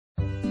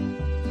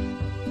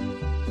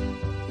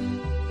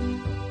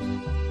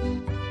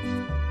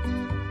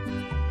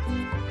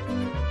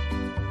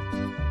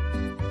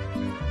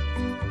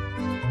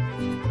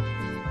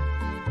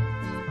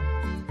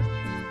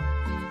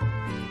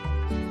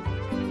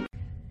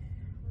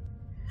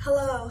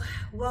Hello,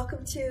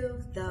 welcome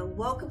to the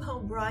Welcome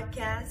Home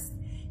broadcast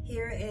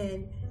here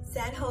in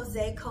San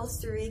Jose,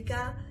 Costa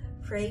Rica.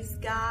 Praise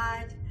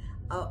God.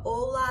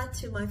 Hola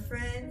to my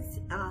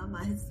friends,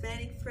 my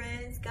Hispanic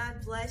friends.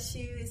 God bless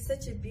you. It's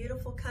such a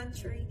beautiful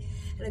country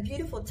and a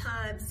beautiful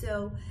time.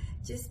 So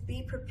just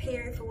be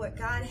prepared for what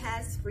God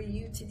has for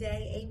you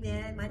today.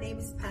 Amen. My name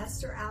is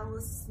Pastor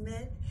Alice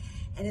Smith,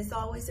 and it's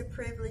always a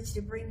privilege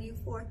to bring you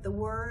forth the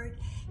Word.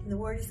 And the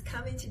Word is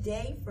coming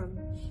today from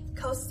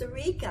Costa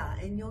Rica,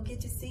 and you'll get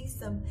to see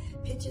some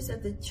pictures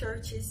of the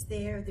churches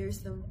there.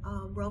 There's some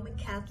Roman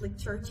Catholic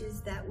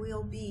churches that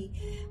we'll be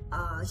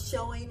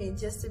showing in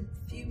just a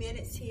few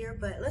minutes here,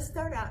 but let's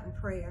start out in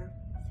prayer.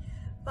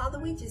 Father,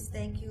 we just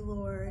thank you,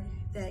 Lord,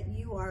 that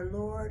you are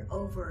Lord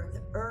over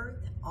the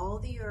earth. All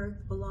the earth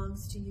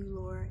belongs to you,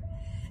 Lord.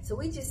 So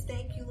we just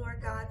thank you,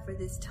 Lord God, for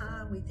this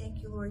time. We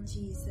thank you, Lord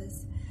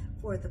Jesus,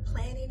 for the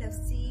planting of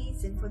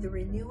seeds and for the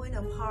renewing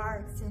of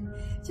hearts. And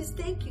just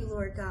thank you,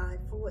 Lord God,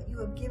 for what you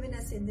have given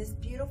us in this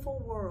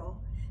beautiful world.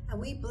 And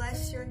we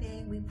bless your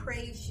name. We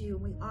praise you.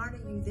 We honor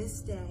you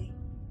this day.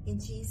 In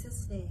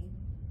Jesus' name,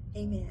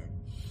 amen.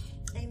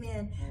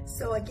 Amen.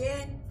 So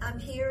again, I'm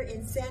here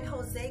in San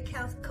Jose,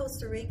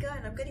 Costa Rica,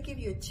 and I'm going to give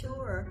you a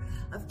tour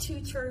of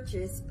two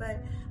churches. But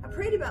I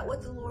prayed about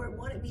what the Lord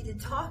wanted me to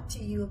talk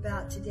to you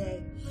about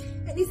today.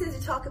 And he said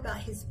to talk about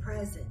his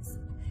presence.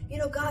 You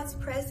know, God's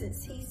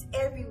presence, he's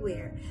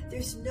everywhere.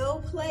 There's no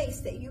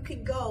place that you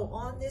can go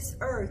on this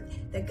earth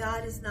that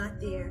God is not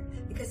there,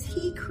 because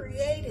he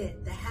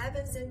created the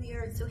heavens and the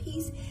earth. So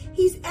he's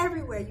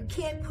everywhere. You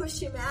can't push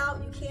him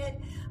out. You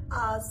can't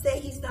say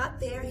he's not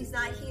there, he's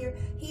not here.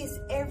 He is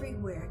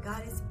everywhere.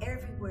 God is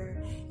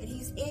everywhere, and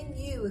he's in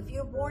you. If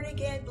you're a born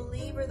again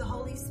believer, the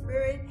Holy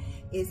Spirit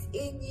is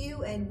in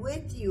you and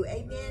with you.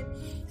 Amen.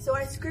 So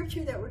our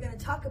scripture that we're going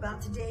to talk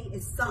about today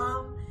is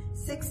Psalm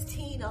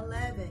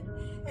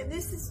 16:11, and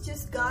this is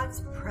just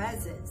God's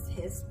presence.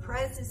 His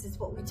presence is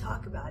what we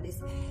talk about.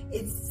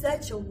 It's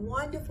such a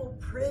wonderful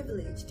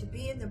privilege to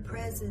be in the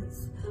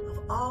presence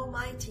of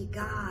Almighty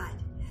God.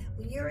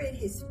 When you're in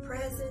his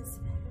presence,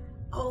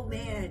 oh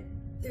man,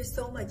 there's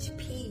so much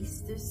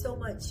peace, there's so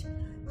much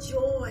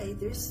joy,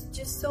 there's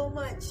just so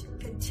much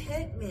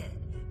contentment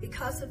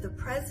because of the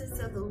presence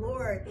of the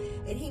Lord.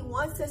 And he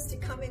wants us to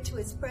come into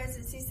his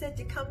presence. He said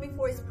to come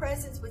before his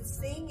presence with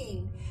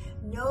singing.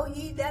 Know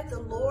ye that the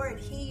Lord,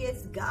 he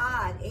is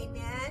God.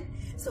 Amen.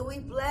 So we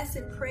bless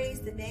and praise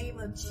the name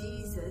of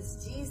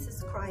Jesus,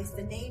 Jesus Christ,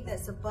 the name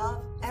that's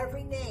above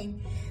every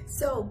name.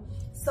 So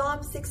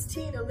Psalm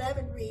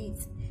 16:11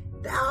 reads,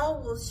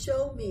 "Thou wilt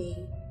show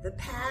me the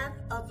path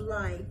of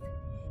life.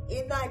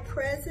 In thy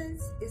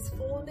presence is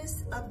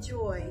fullness of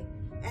joy.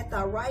 At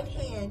thy right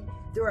hand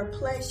there are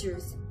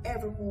pleasures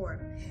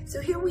evermore."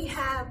 So here we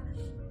have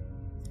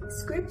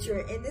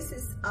scripture, and this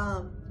is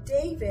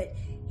David.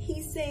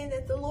 He's saying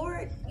that the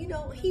Lord, you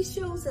know, he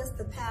shows us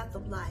the path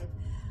of life.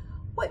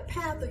 What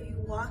path are you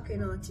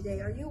walking on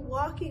today? Are you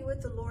walking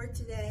with the Lord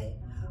today?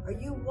 Are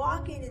you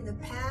walking in the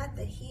path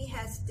that he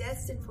has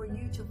destined for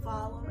you to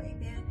follow?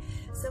 Amen.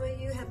 Some of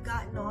you have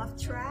gotten off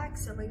track.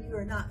 Some of you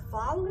are not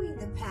following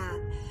the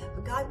path.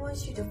 But God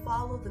wants you to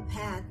follow the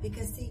path,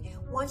 because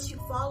once you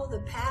follow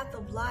the path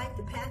of life,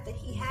 the path that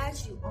he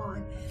has you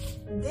on,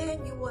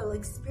 then you will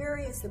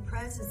experience the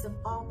presence of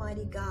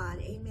Almighty God.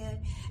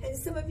 Amen. And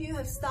some of you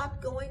have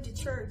stopped going to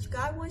church.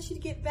 God wants you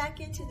to get back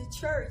into the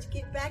church,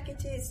 get back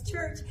into his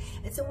church.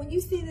 And so when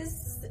you see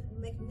this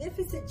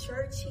magnificent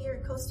church here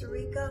in Costa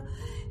Rica,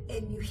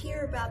 and you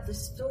hear about the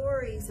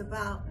stories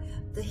about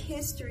the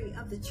history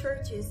of the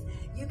churches,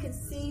 you can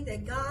see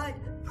that God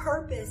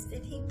purposed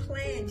and he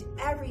planned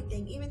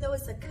everything. Even though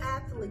it's a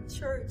Catholic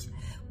church,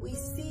 we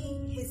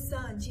see his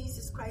son,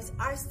 Jesus Christ,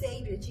 our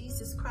Savior,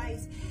 Jesus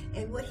Christ,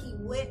 and what he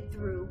went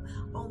through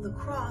on the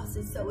cross.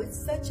 And so it's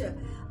such a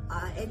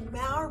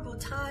memorable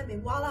time.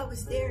 And while I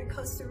was there in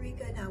Costa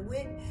Rica and I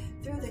went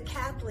through the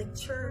Catholic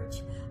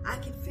Church, I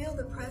could feel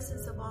the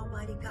presence of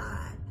Almighty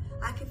God.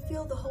 I could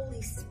feel the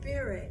Holy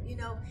Spirit. You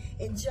know,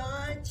 in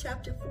John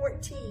chapter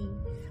 14,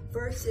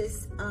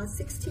 verses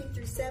 16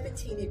 through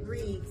 17, it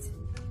reads,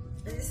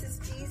 and this is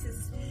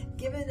Jesus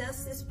giving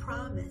us this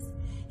promise.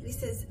 And he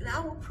says, "And I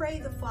will pray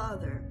the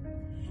Father,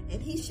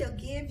 and he shall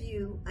give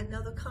you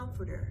another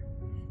comforter,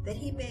 that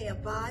he may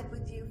abide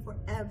with you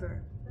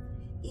forever,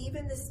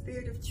 even the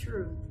Spirit of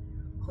truth,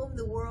 whom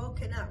the world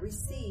cannot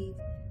receive,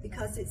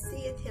 because it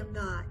seeth him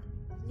not,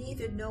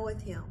 neither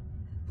knoweth him.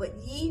 But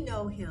ye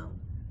know him,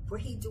 for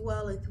he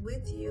dwelleth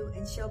with you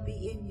and shall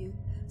be in you."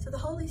 So the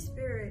Holy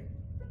Spirit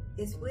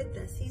is with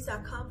us. He's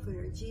our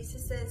comforter.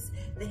 Jesus says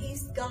that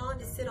he's gone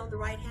to sit on the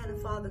right hand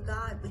of Father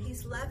God, but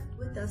he's left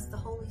with us the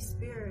Holy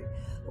Spirit,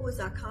 who is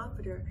our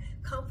comforter,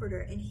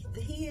 and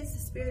he is the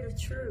Spirit of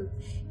truth.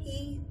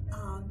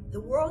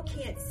 The world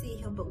can't see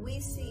him, but we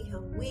see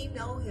him. We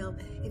know him.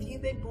 If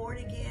you've been born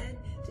again,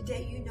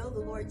 today you know the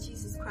Lord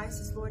Jesus Christ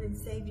is Lord and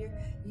Savior.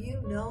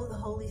 You know the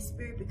Holy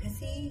Spirit, because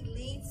he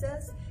leads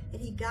us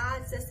and he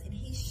guides us and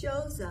he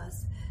shows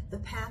us the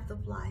path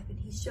of life, and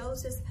he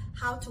shows us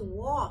how to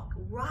walk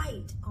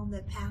right on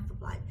the path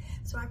of life.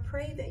 So I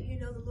pray that you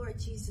know the Lord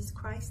Jesus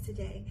Christ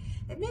today.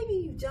 And maybe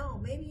you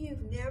don't. Maybe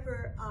you've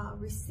never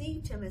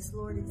received him as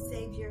Lord and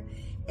Savior,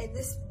 and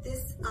this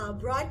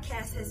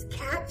broadcast has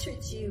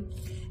captured you.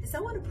 And so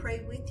I want to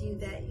pray with you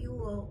that you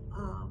will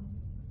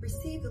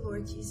receive the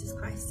Lord Jesus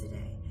Christ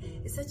today.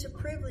 It's such a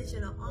privilege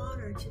and an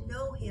honor to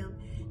know him,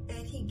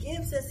 and he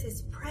gives us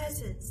his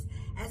presence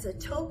as a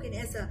token,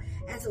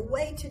 as a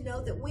way to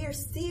know that we are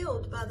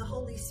sealed by the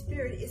Holy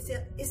Spirit.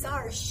 It's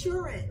our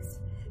assurance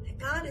that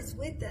God is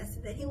with us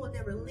and that he will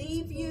never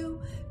leave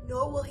you,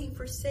 nor will he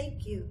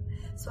forsake you.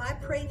 So I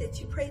pray that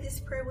you pray this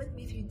prayer with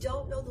me if you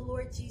don't know the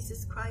Lord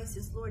Jesus Christ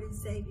as Lord and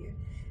Savior.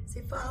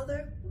 Say,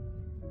 Father,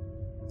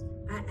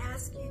 I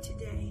ask you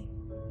today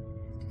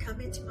to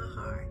come into my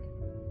heart.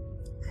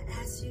 I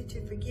ask you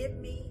to forgive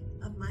me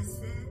of my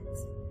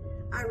sins.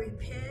 I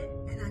repent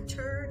and I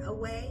turn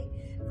away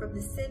from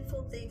the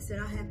sinful things that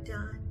I have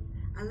done.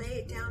 I lay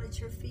it down at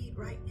your feet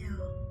right now.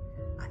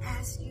 I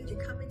ask you to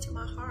come into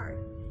my heart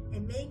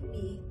and make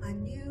me a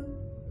new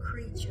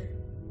creature.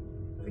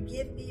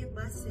 Forgive me of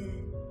my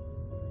sin.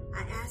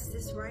 I ask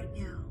this right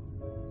now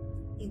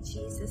in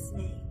Jesus'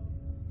 name.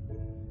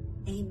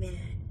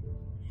 Amen.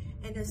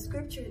 And the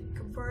scripture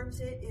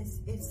confirms it.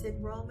 It's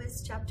in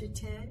Romans chapter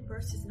 10,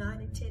 verses 9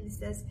 and 10. It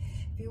says,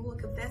 if you will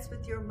confess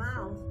with your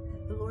mouth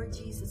the Lord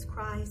Jesus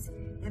Christ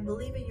and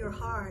believe in your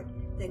heart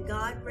that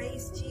God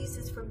raised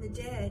Jesus from the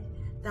dead,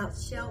 thou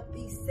shalt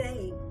be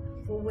saved.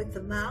 For with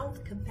the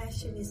mouth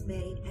confession is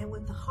made, and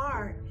with the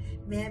heart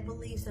man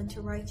believes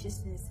unto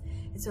righteousness.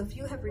 And so if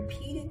you have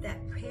repeated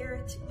that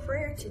prayer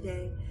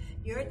today,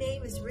 your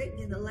name is written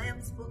in the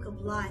Lamb's book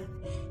of life.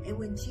 And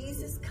when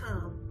Jesus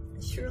comes,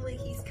 surely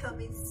he's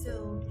coming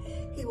soon,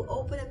 he will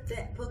open up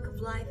that book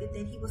of life, and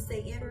then he will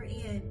say, enter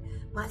in,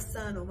 my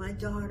son or my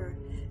daughter.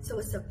 So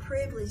it's a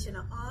privilege and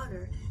an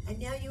honor. And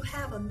now you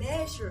have a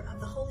measure of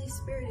the Holy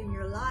Spirit in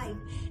your life,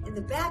 and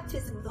the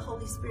baptism of the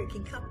Holy Spirit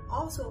can come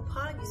also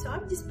upon you. So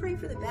I'm just praying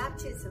for the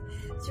baptism,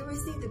 that you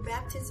receive the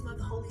baptism of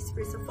the Holy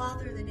Spirit. So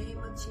Father, in the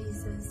name of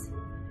Jesus,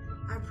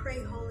 I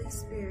pray, Holy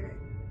Spirit,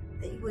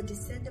 that you would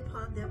descend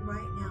upon them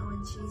right now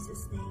in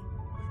Jesus' name.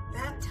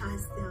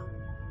 Baptize them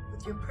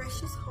with your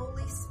precious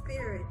Holy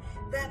Spirit.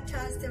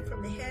 Baptize them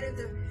from their head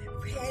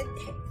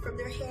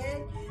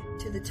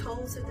to the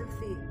toes of their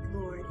feet,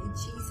 Lord, in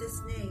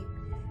Jesus' name.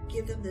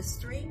 Give them the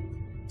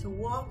strength to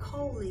walk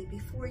holy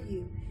before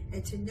you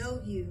and to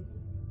know you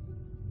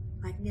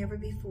like never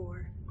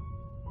before.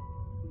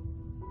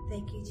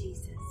 Thank you,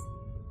 Jesus.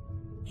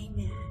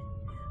 Amen.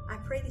 I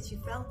pray that you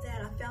felt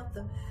that. I felt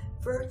the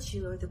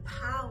virtue or the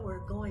power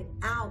going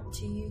out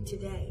to you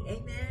today.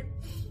 Amen.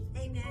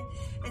 Amen.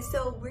 And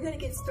so we're going to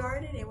get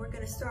started, and we're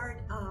going to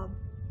start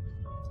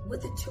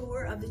with a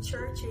tour of the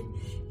church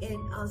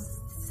in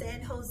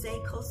San Jose,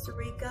 Costa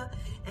Rica.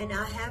 And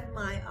I have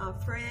my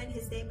friend,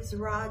 his name is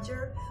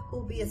Roger, who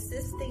will be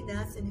assisting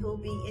us, and who will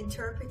be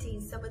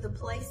interpreting some of the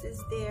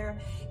places there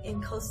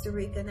in Costa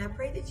Rica. And I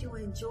pray that you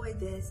will enjoy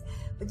this,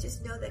 but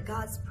just know that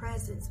God's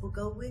presence will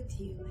go with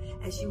you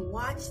as you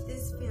watch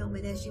this film,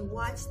 and as you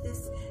watch the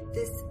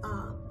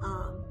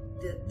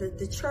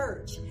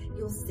church.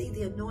 You'll see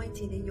the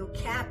anointing, and you'll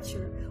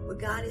capture what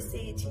God is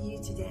saying to you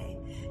today.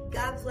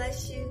 God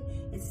bless you,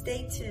 and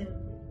stay tuned.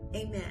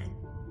 Amen.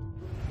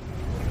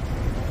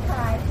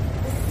 Hi,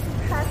 this is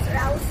Pastor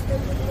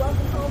Allison with the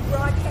Welcome Home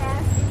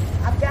broadcast.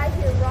 I've got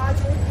here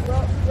Roger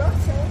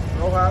Rojas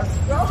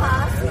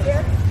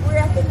here. We're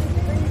at the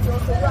cathedral.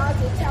 So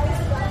Roger, tell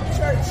us about the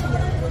church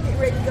here we're getting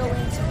ready to go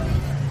into.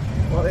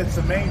 Well, it's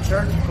the main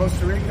church in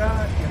Costa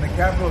Rica, in the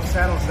capital of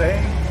San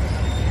Jose.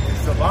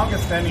 It's the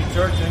longest standing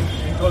church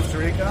in Costa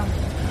Rica.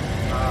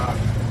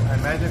 I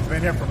imagine it's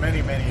been here for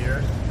many, many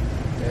years.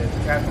 It's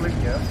Catholic,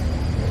 yes.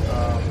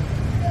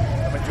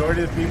 The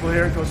majority of the people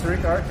here in Costa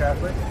Rica are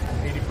Catholic,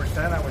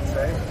 80% I would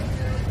say.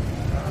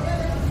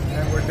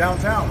 And we're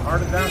downtown,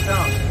 heart of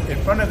downtown. In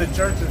front of the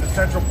church is the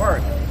Central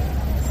Park.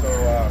 So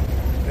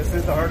this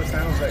is the heart of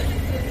San Jose.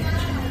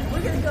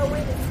 We're going to go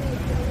in and see it.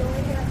 Can we go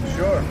in here?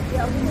 Sure.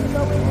 Yeah, we're going to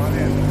go in. Come on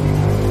in.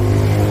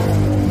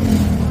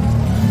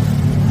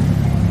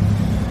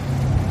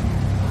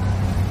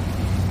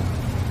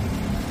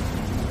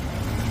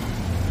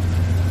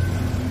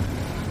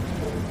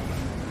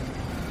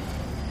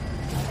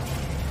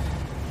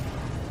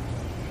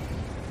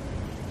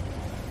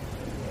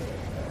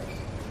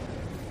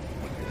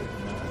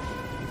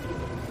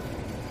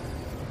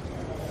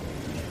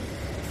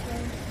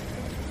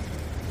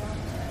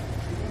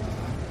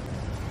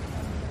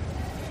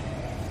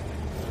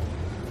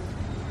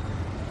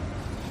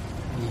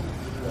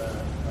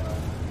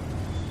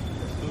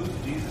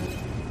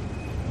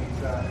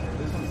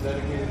 This one's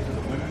dedicated to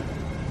the women. The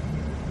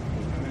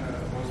women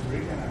of Costa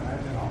Rica, and I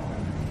imagine all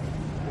women.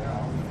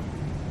 Yeah.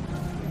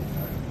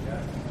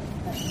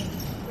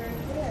 Very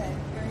good.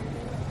 Very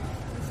good.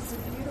 This is a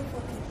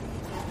beautiful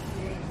cathedral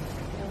here.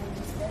 And we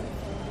just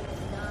dedicated it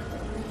to God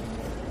for reading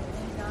it.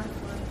 Thank God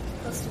for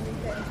Costa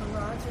Rica and for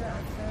Roger,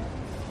 our friend.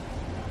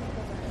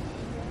 People that are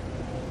here.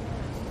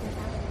 You can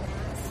have a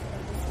mass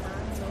at this time.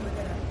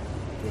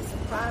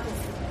 privacy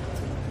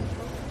to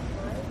people,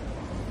 right?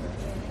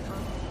 And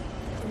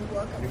can we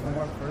walk up? You can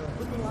walk further.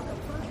 We can walk up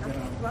front.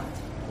 Okay, right.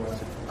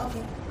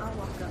 Okay, I'll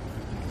walk up.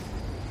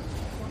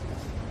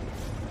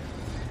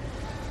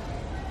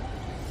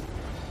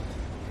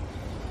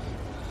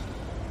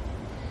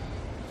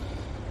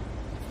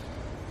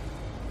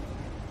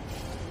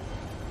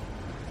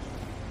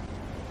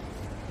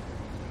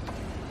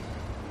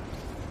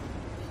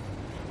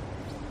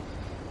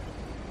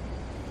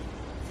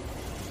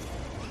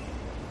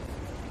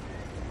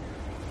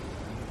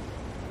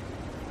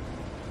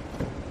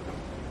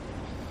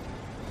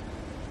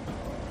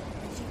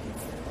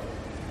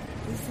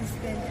 This has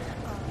been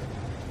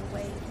the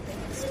way they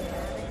used to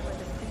have it, where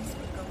the priest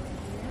would go in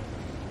here,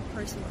 the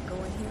person would go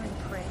in here and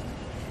pray.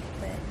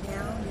 But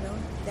now,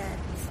 that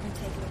has been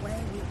taken away.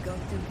 We go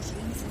through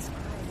Jesus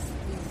Christ.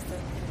 He is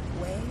the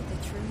way, the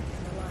truth,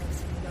 and the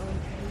life. So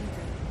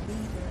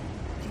neither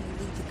do you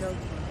need to go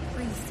through a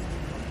priest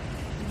anymore.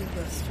 You can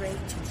go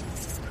straight to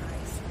Jesus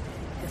Christ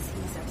because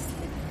He's our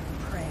Savior and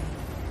pray.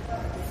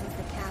 This is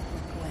the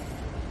Catholic way,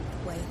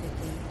 the way that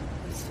they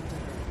used to do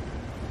it.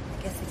 I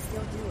guess they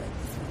still do it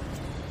this way.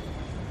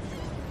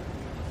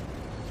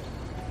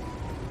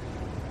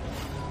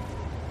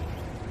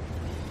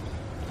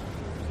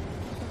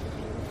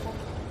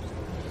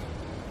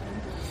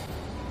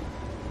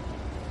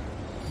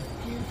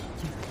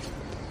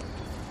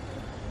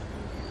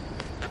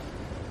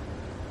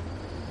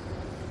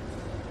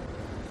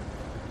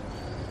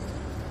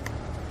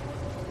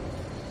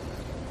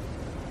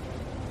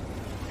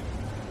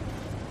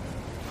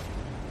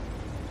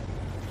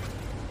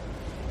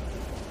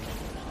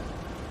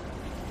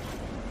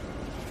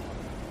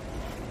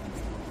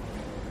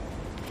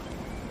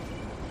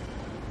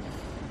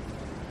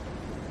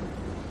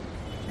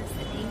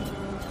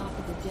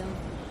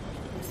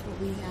 That's what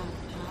we have,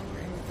 power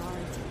and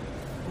authority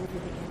over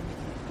the enemy.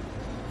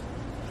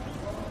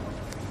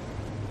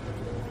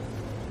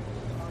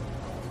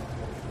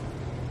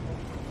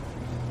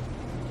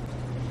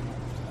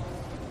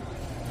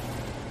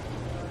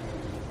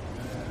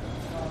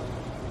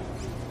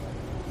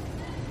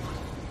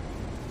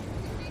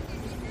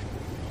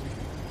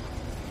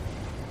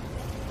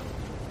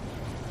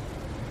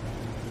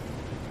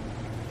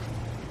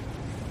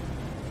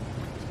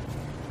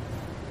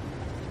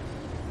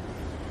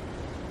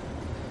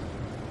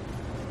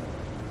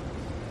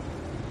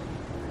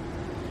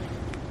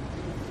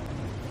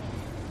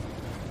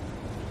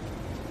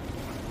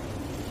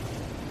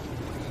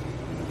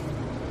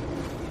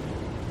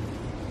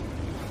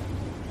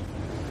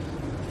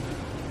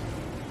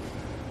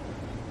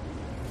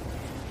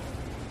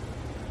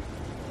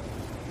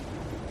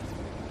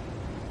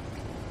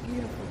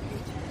 Beautiful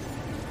pictures.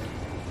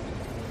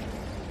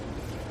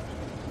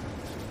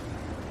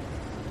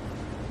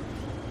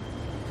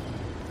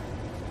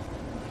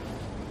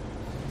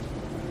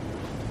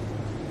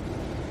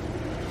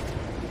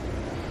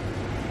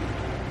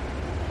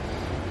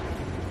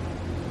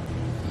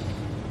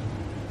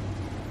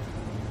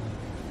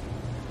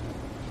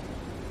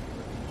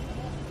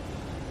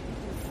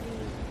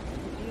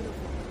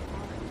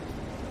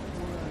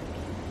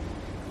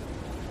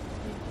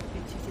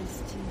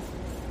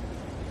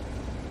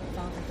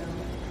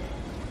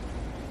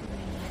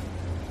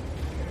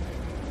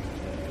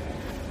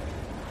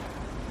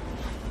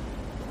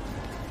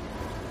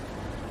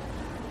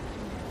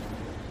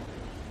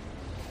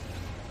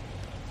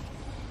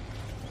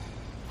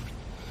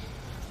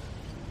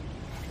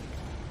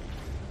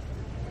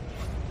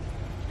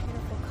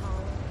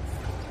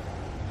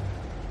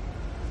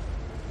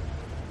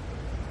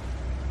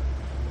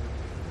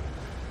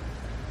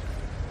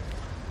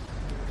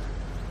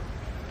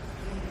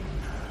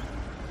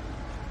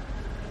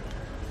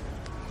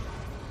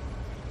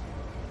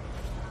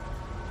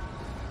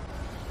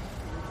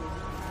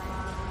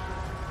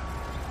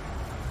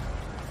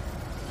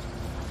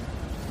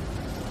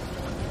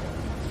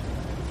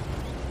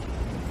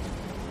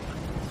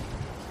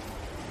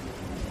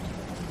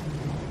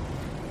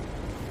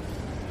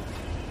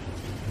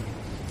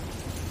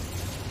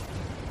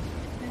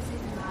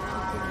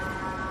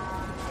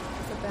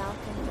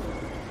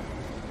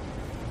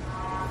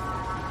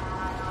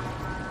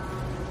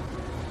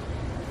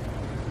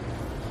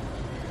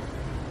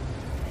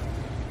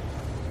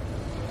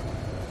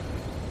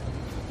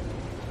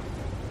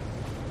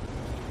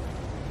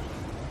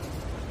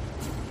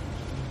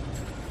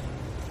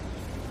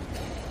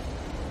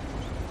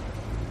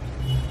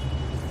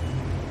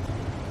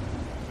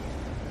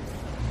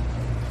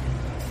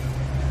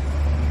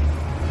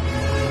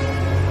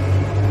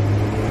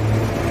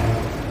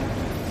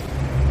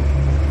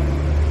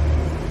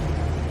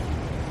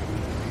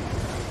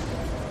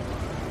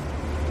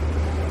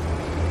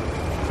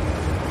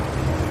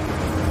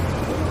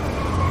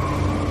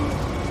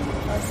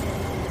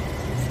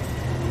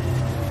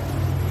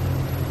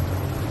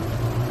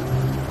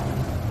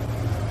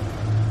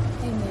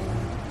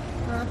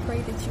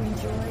 That you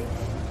enjoyed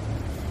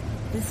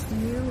this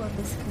view of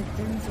this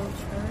Cathedral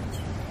Church,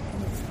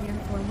 and it's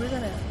beautiful. And we're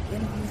going to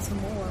interview some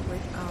more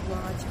with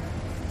Roger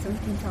so he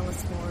can tell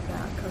us more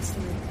about Costa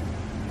Rica.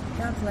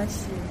 God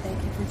bless you. Thank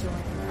you for joining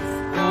us.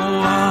 Oh,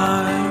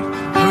 I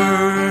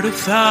heard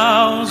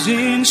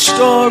 1,000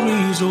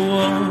 stories of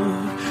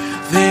what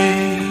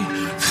they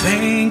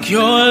think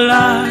you're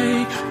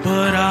like,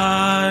 but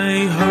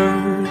I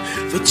heard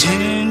the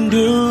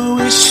tender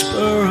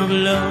whisper of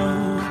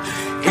love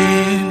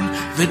in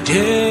the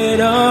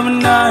dead of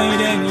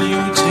night, and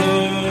you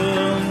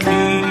tell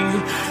me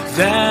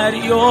that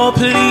you're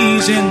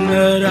pleasing,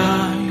 that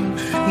I'm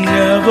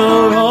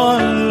never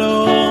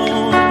alone.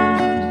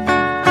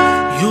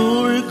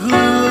 You're a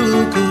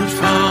good, good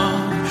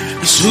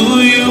Father. It's who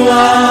you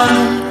are.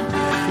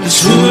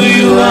 It's who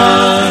you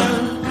are.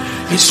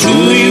 It's who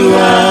you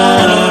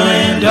are,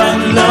 and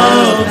I'm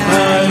loved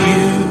by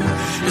you.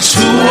 It's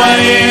who I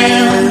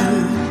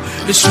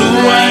am. It's who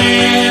I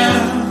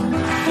am.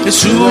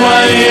 It's who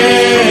I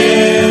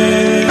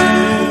am.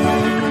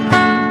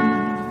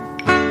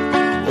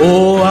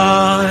 Oh,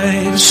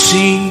 I've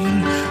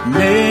seen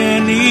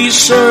many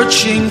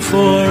searching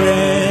for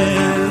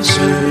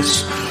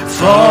answers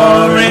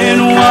far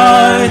and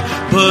wide,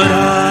 but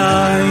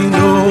I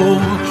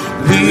know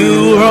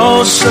we're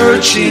all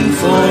searching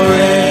for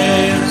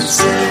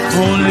answers.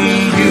 Only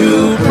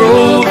you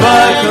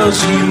provide, 'cause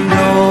you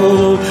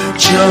know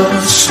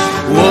just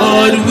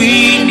what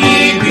we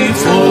need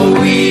before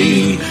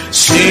we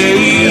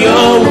say a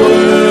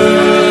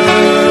word.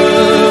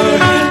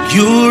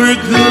 You're a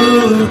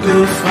good,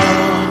 good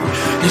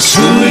Father. It's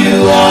who you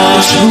are.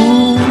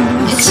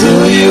 It's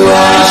who you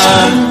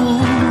are.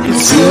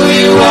 It's who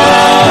you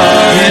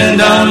are,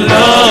 and I'm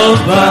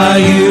loved by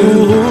you.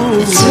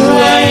 It's who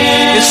I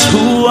am. It's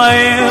who I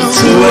am. It's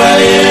who I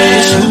am.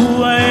 It's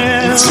who I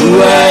am. It's who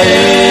I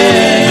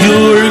am.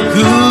 You're a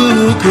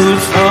good, good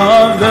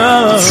Father.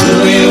 It's who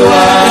you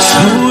are. It's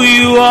who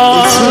you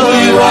are. It's who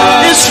you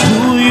are. It's who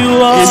you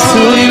are. It's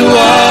who you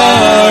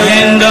are,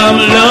 and I'm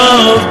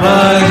loved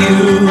by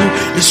you.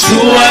 It's who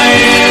I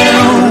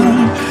am.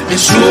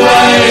 It's who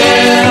I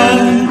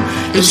am.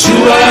 It's who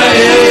I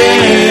am.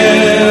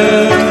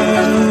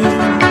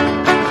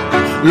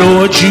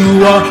 Lord,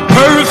 you are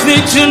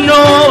perfect in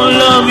all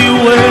of your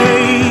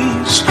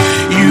ways.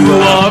 You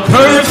are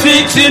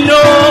perfect in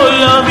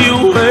all of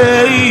your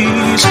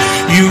ways.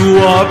 You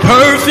are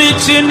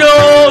perfect in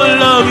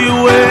all of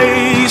your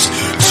ways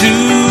to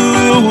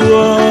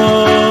us.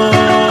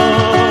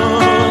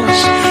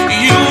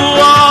 You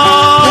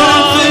are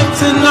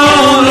perfect in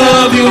all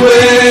of your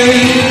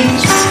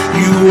ways.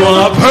 You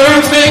are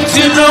perfect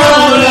in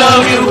all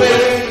of your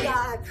ways.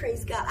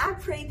 Praise God. I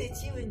pray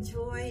that you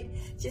enjoyed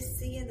just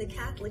seeing the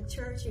Catholic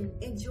Church and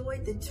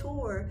enjoyed the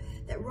tour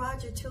that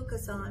Roger took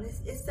us on.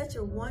 It's such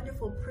a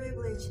wonderful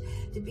privilege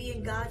to be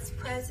in God's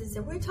presence.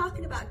 And we're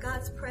talking about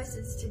God's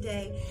presence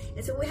today.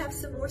 And so we have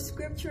some more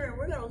scripture, and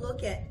we're going to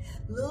look at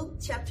Luke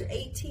chapter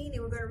 18,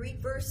 and we're going to read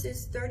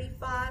verses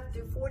 35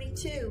 through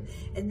 42.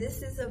 And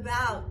this is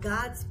about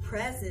God's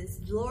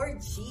presence.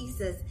 Lord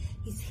Jesus,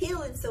 He's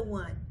healing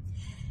someone.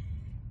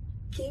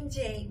 King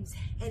James,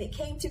 and it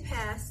came to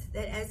pass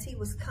that as he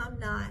was come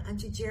nigh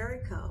unto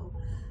Jericho,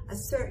 a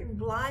certain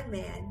blind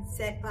man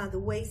sat by the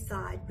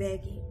wayside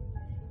begging.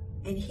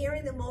 And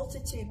hearing the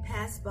multitude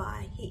pass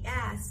by, he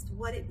asked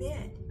what it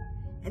meant.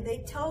 And they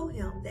told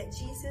him that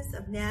Jesus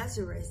of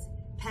Nazareth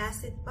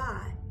passeth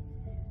by.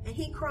 And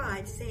he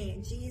cried,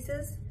 saying,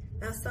 Jesus,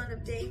 thou son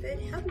of David,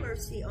 have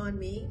mercy on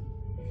me.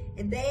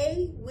 And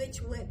they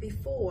which went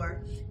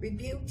before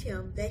rebuked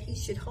him that he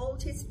should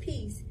hold his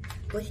peace.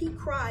 But he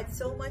cried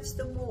so much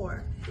the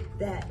more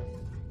that,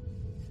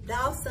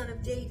 Thou son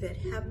of David,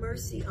 have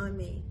mercy on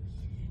me.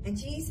 And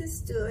Jesus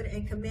stood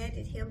and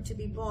commanded him to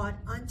be brought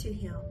unto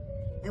him.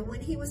 And when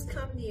he was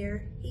come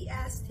near, he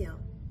asked him,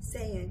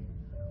 saying,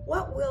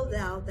 What wilt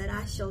thou that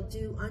I shall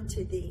do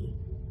unto thee?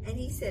 And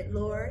he said,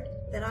 Lord,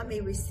 that I may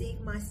receive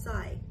my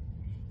sight.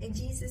 And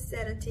Jesus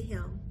said unto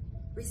him,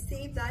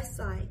 Receive thy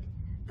sight.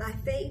 Thy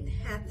faith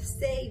hath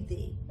saved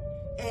thee.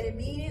 And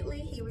immediately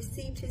he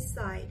received his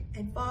sight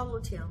and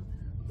followed him,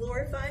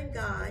 glorifying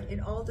God,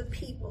 and all the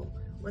people,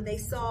 when they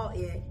saw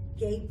it,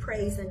 gave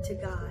praise unto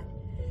God.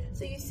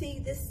 So you see,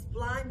 this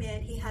blind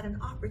man, he had an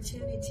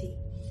opportunity.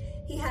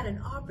 He had an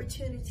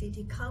opportunity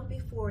to come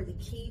before the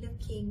King of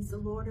Kings, the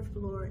Lord of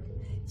Lords,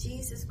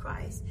 Jesus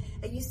Christ.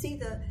 And you see,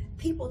 the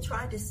people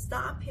tried to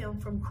stop him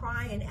from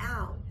crying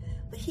out,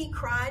 but he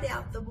cried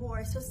out the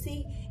more. So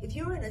see, if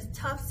you're in a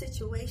tough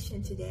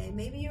situation today,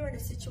 maybe you're in a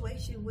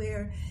situation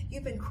where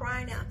you've been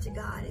crying out to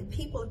God and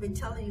people have been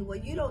telling you, well,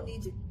 you don't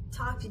need to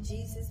talk to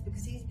Jesus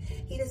because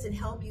he doesn't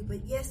help you.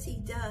 But yes, he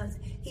does.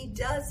 He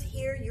does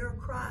hear your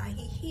cry.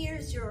 He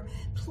hears your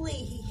plea.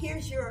 He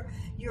hears your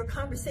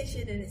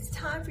conversation, and it's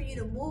time for you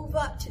to move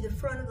up to the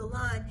front of the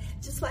line,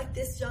 just like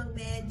this young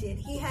man did.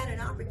 He had an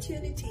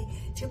opportunity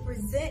to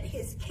present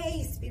his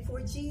case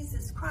before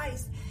Jesus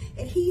Christ,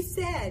 and he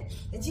said,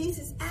 and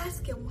Jesus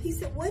asked him, he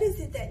said, what is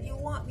it that you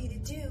want me to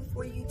do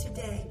for you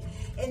today?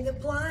 And the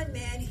blind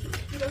man,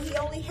 he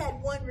only had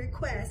one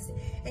request,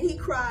 and he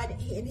cried,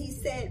 and he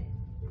said,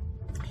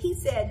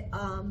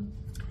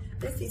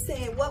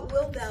 saying, what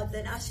wilt thou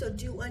that I shall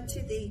do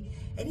unto thee?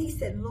 And he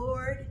said,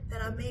 Lord,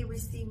 that I may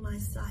receive my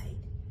sight.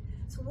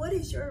 So what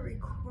is your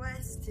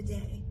request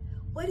today?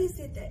 What is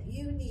it that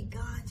you need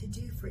God to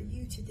do for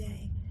you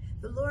today?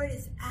 The Lord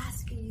is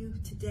asking you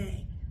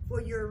today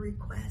for your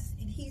request,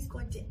 and He's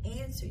going to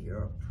answer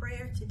your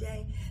prayer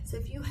today. So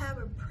if you have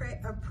a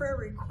prayer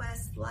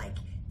request like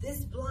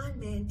this blind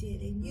man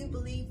did, and you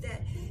believe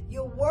that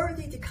you're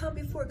worthy to come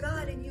before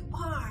God, and you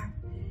are,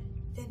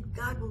 then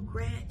God will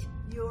grant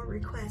your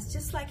request,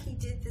 just like He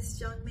did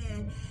this young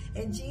man.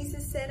 And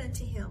Jesus said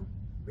unto him,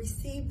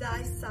 receive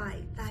thy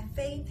sight, thy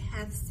faith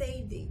hath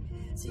saved thee.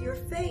 So your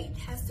faith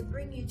has to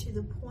bring you to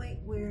the point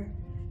where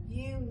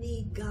you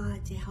need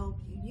God to help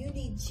you. You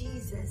need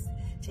Jesus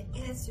to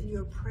answer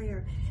your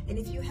prayer. And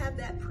if you have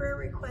that prayer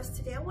request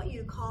today, I want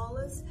you to call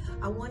us.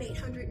 Our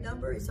 1-800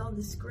 number is on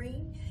the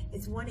screen.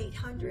 It's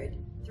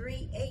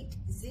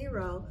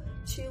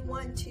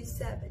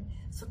 1-800-380-2127.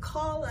 So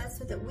call us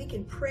so that we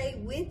can pray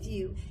with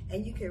you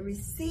and you can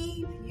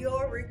receive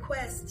your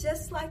request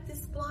just like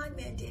this blind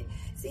man did.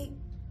 See,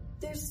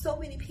 there's so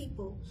many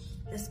people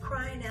that's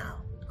crying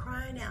out,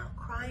 crying out,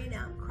 crying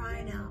out,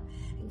 crying out.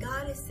 And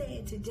God is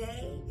saying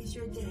today is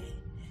your day.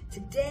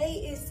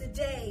 Today is the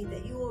day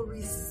that you will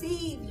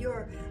receive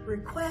your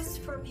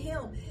request from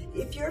Him.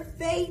 If your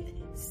faith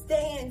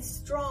stands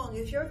strong,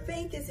 if your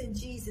faith is in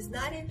Jesus,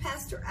 not in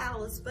Pastor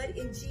Alice, but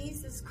in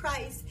Jesus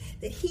Christ,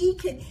 that He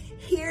can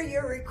hear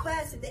your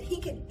request and that He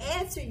can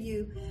answer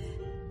you,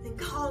 then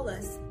call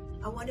us.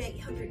 Our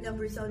 1-800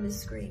 number is on the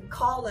screen.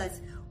 Call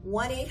us,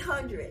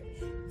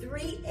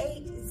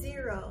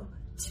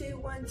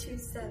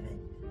 1-800-380-2127.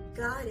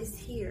 God is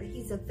here.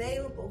 He's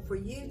available for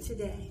you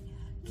today.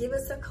 Give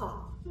us a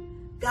call.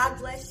 God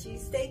bless you.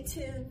 Stay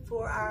tuned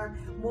for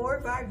more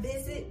of our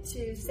visit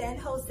to San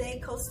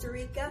Jose, Costa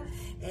Rica.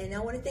 And I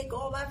want to thank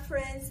all my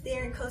friends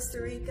there in Costa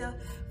Rica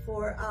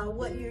for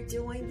what you're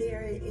doing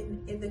there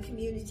in the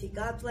community.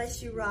 God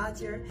bless you,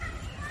 Roger.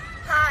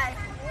 Hi,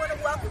 we want to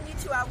welcome you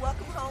to our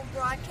Welcome Home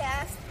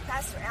broadcast.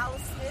 Pastor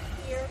Alice Smith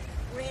here.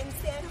 We're in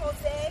San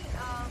Jose,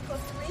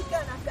 Costa Rica,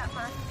 and I've got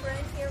my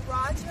friend here,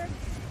 Roger,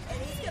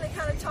 and he's going to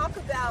kind of talk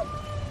about,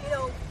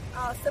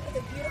 some of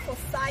the beautiful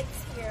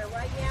sights here.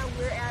 Right now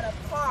we're at a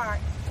park,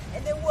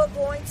 and then we're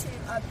going to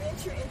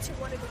venture into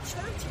one of the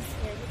churches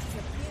here, which is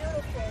a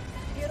beautiful,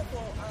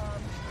 beautiful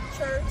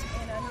church,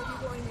 and I know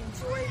you're going to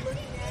enjoy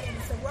looking at it.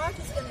 And so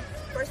Roger's going to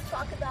first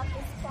talk about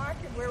this park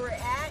and where we're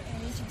at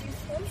and introduce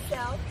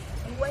himself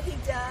and what he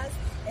does.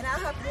 And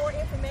I'll have more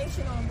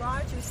information on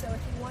Roger, so if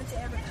you want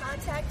to ever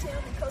contact him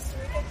in Costa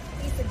Rica,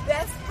 he's the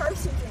best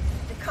person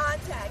to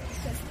contact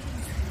because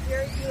he's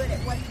very good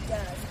at what he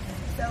does.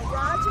 So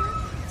Roger,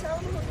 tell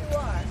them who you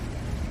are.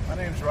 My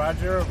name's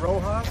Roger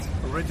Rojas,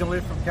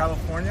 originally from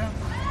California,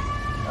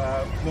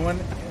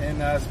 fluent in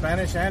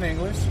Spanish and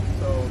English,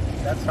 so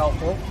that's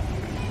helpful.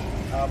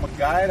 I'm a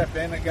guide. I've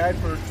been a guide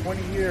for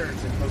 20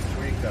 years in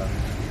Costa Rica.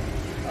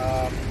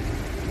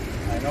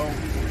 I know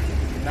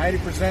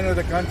 90% of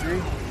the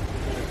country,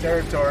 the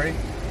territory,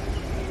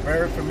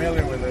 very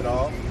familiar with it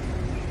all.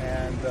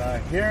 And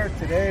here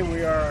today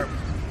we are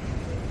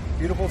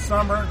beautiful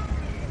summer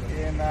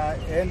in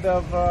end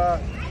of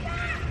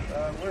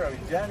where are we?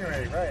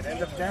 January, right?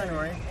 End of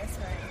January. That's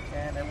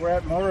right. And we're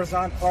at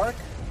Morazan Park,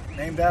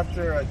 named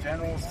after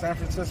General San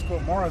Francisco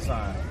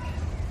Morazan.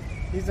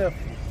 He's a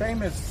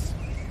famous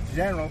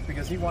general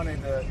because he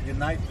wanted to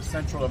unite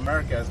Central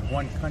America as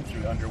one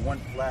country under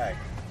one flag.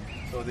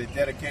 So they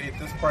dedicated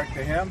this park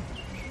to him,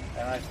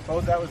 and I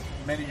suppose that was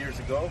many years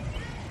ago.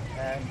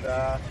 And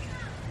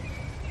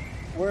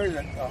we're in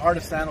the heart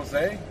of San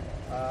Jose,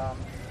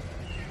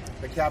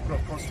 the capital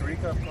of Costa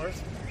Rica, of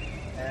course.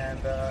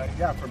 And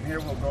from here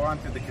we'll go on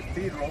to the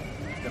cathedral,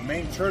 the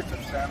main church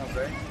of San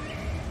Jose.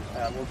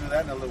 We'll do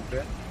that in a little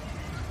bit.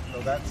 So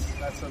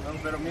that's a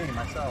little bit of me,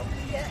 myself.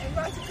 Yeah, and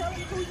Roger, tell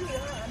me who you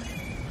are.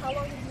 How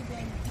long have you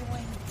been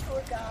doing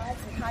tour guides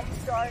and how you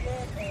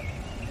started and,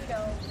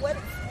 what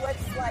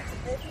it's like to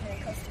live here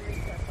in Costa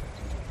Rica?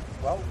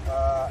 Well,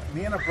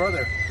 me and a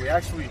brother, we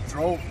actually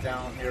drove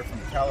down here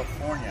from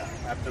California.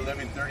 After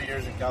living 30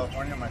 years in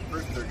California, my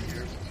first 30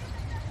 years,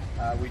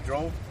 we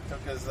drove.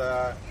 Took us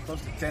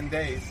close to 10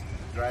 days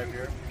to drive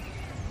here.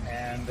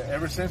 And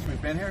ever since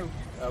we've been here,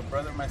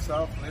 brother and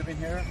myself living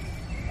here.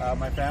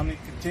 My family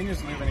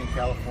continues living in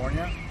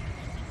California.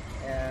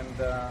 And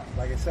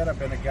like I said, I've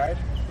been a guide.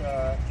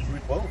 We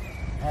both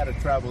had a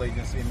travel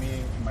agency,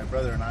 me and my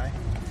brother and I.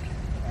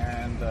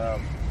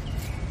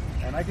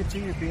 And I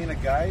continue being a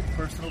guide,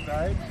 personal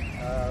guide.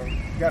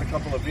 We've got a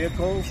couple of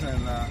vehicles,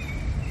 and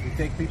we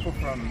take people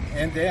from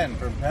end to end,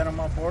 from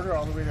Panama border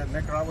all the way to the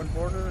Nicaraguan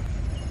border,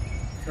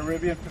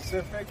 Caribbean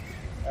Pacific,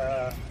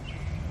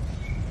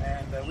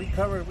 and we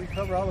cover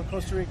all of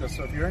Costa Rica.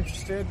 So if you're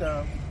interested,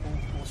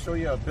 we'll show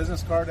you a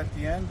business card at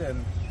the end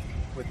and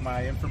with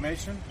my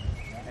information,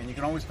 and you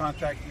can always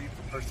contact me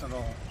for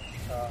personal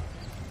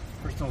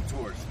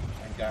tours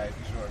and guides.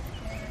 Sure.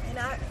 And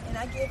I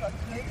give a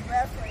good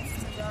reference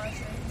to Roger.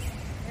 He's a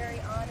very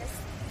honest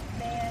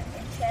man,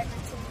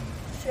 integrity.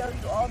 Show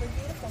you all the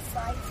beautiful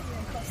sights here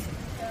in Costa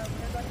Rica.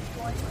 We're going to be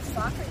going to a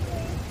soccer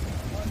game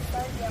on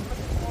Sunday. I'm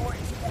looking forward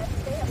to that.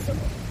 They have so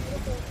many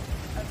beautiful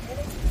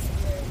amenities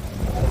here.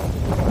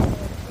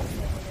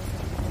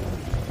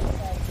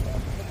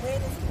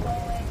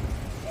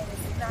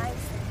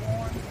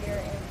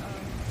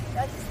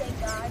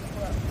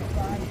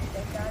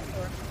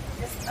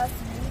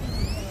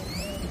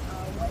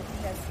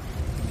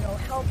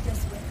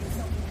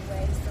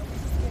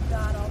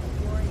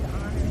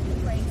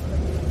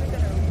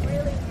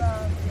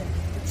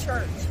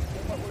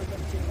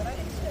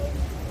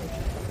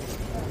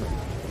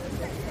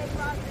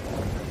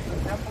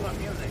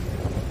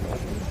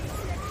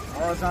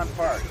 Amazon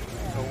Park.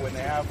 So when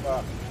they have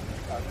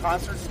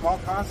concerts, small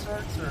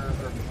concerts, or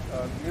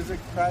music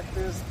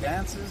practice,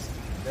 dances,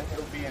 that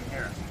it'll be in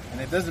here.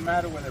 And it doesn't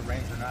matter whether it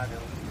rains or not.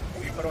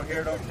 People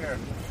here don't care.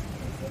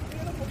 It's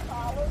beautiful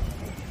colors.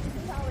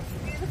 See how it's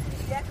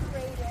beautifully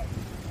decorated.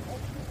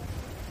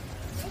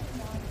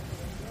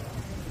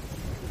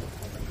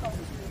 The colors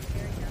are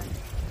very nice.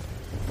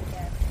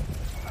 Yes.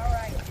 All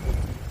right.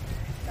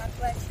 God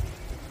bless you.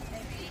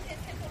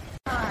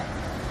 Hot.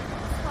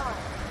 It's hot.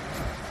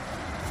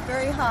 It's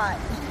very hot.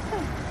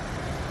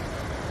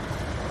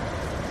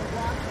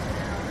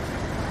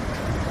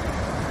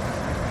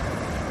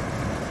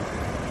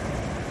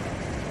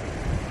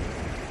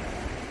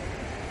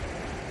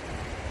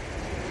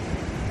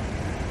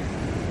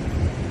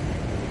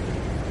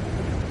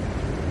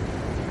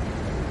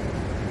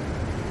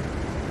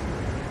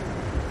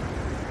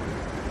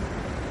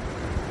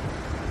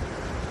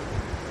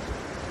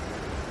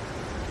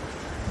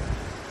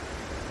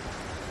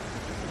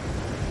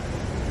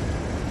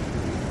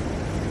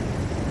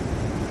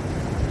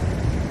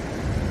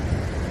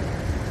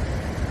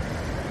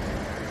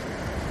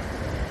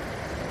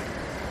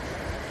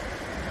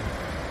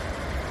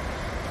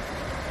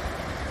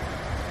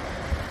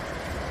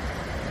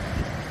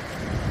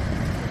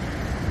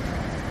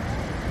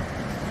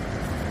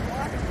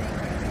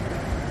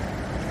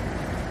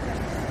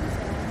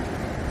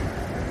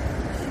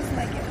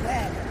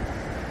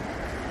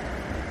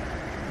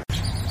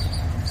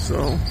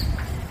 So,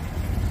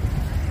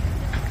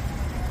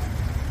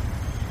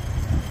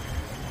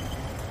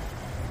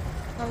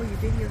 oh, you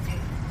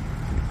videotaped.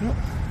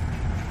 yep.